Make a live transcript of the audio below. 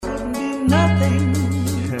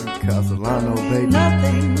Castellano, baby.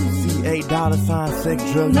 C8 dollar sign, sex,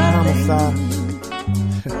 drugs, and homicide.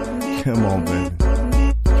 Come on, baby.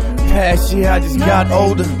 Past year I just got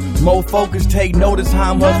older, more focused, take notice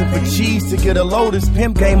how I'm hustling for cheese to get a lotus.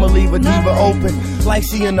 Pimp game will leave a diva open, like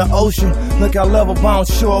she in the ocean. Look, I level bound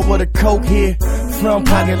shore with a coke here. Front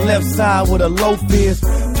pocket left side with a loaf is.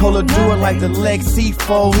 Told her do it like the leg seat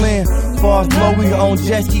fall in. Bars blow, we on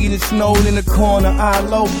jet ski and snowed in the corner, eye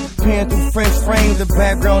low. Peering through French frames, the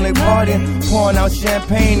background they partying. Pouring out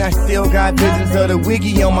champagne, I still got visions of the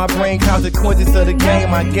wiggy on my brain. Consequences of the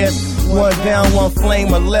game, I guess. One down, one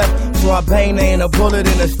flame, a left. So I bang and a bullet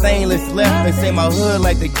in a stainless left. They say my hood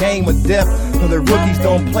like the game of death. So the rookies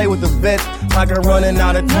don't play with the vets. Like I'm running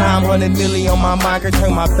out of time, 100 million on my mic. I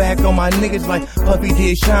turn my back on my niggas like Puffy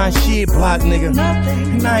did Shine shit, block nigga.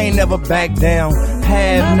 And I ain't never back down,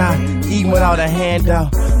 have not, even without a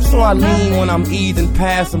handout. So I lean when I'm easing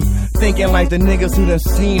past them, thinking like the niggas who done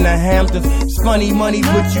seen the Hamptons. It's funny money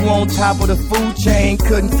put you on top of the food chain.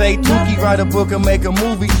 Couldn't say Tukey, write a book or make a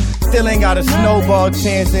movie. Still ain't got a snowball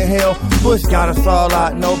chance in hell. Bush got us all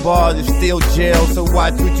out, no bars, it's still jail. So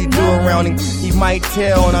watch what you do around him, he might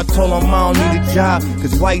tell. And I told him I don't need a job,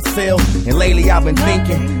 cause white sell. And lately I've been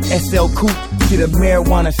thinking, SL Coupe, see the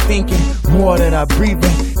marijuana stinking. More than I breathe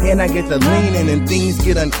in, and I get the leaning and things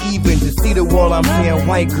get uneven. To see the world I'm seeing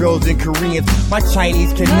white girls and Koreans. My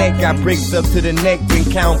Chinese connect got bricks up to the neck. Been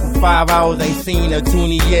counting for 5 hours, ain't seen a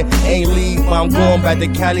toonie yet. Ain't leave, but I'm going back to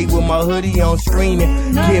Cali with my hoodie on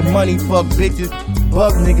screaming. Get money, fuck bitches,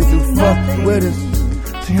 fuck niggas who fuck with us.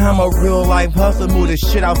 See, I'm a real life hustler, move the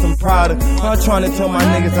shit out some product. I'm trying to tell my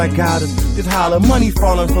niggas I got us. Just holler, money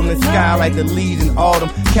falling from the sky like the leaves in autumn.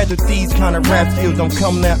 Catch with these kind of rap skills don't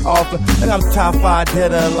come that often. And I'm top 5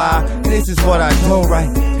 dead or alive, and this is what I do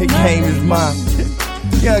right. The game is mine.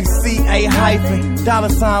 Young C8 hyphen, dollar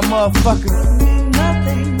sign motherfucker.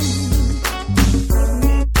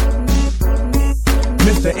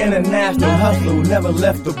 Mr. International Hustler who never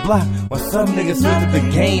left the block. While some niggas switched the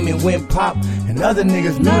game and went pop, and other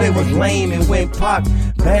niggas knew they was lame and went pop.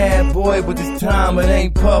 Bad boy, but this time it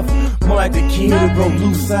ain't puff. More like the kid who broke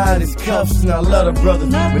loose side of his cuffs. And I love the brothers,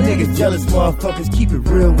 but niggas jealous motherfuckers, keep it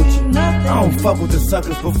real with you. I don't fuck with the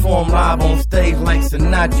suckers, perform live on stage like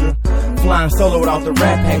Sinatra. Flying solo without the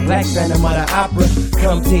Rat Pack, Black Phantom of the Opera.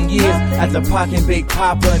 Come 10 years at the Pocket Big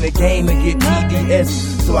Papa in the game and get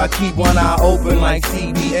TDS. So I keep one eye open like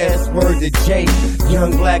CBS. Word to J,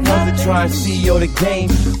 young black hunter trying to CEO the game.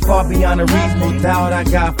 Far beyond a reasonable doubt, I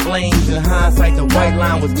got flames. In hindsight, the white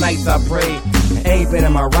line was nights I prayed. And ain't been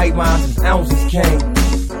in my right mind since ounces came.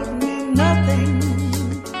 Nothing,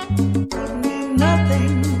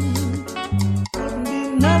 nothing,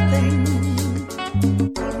 nothing.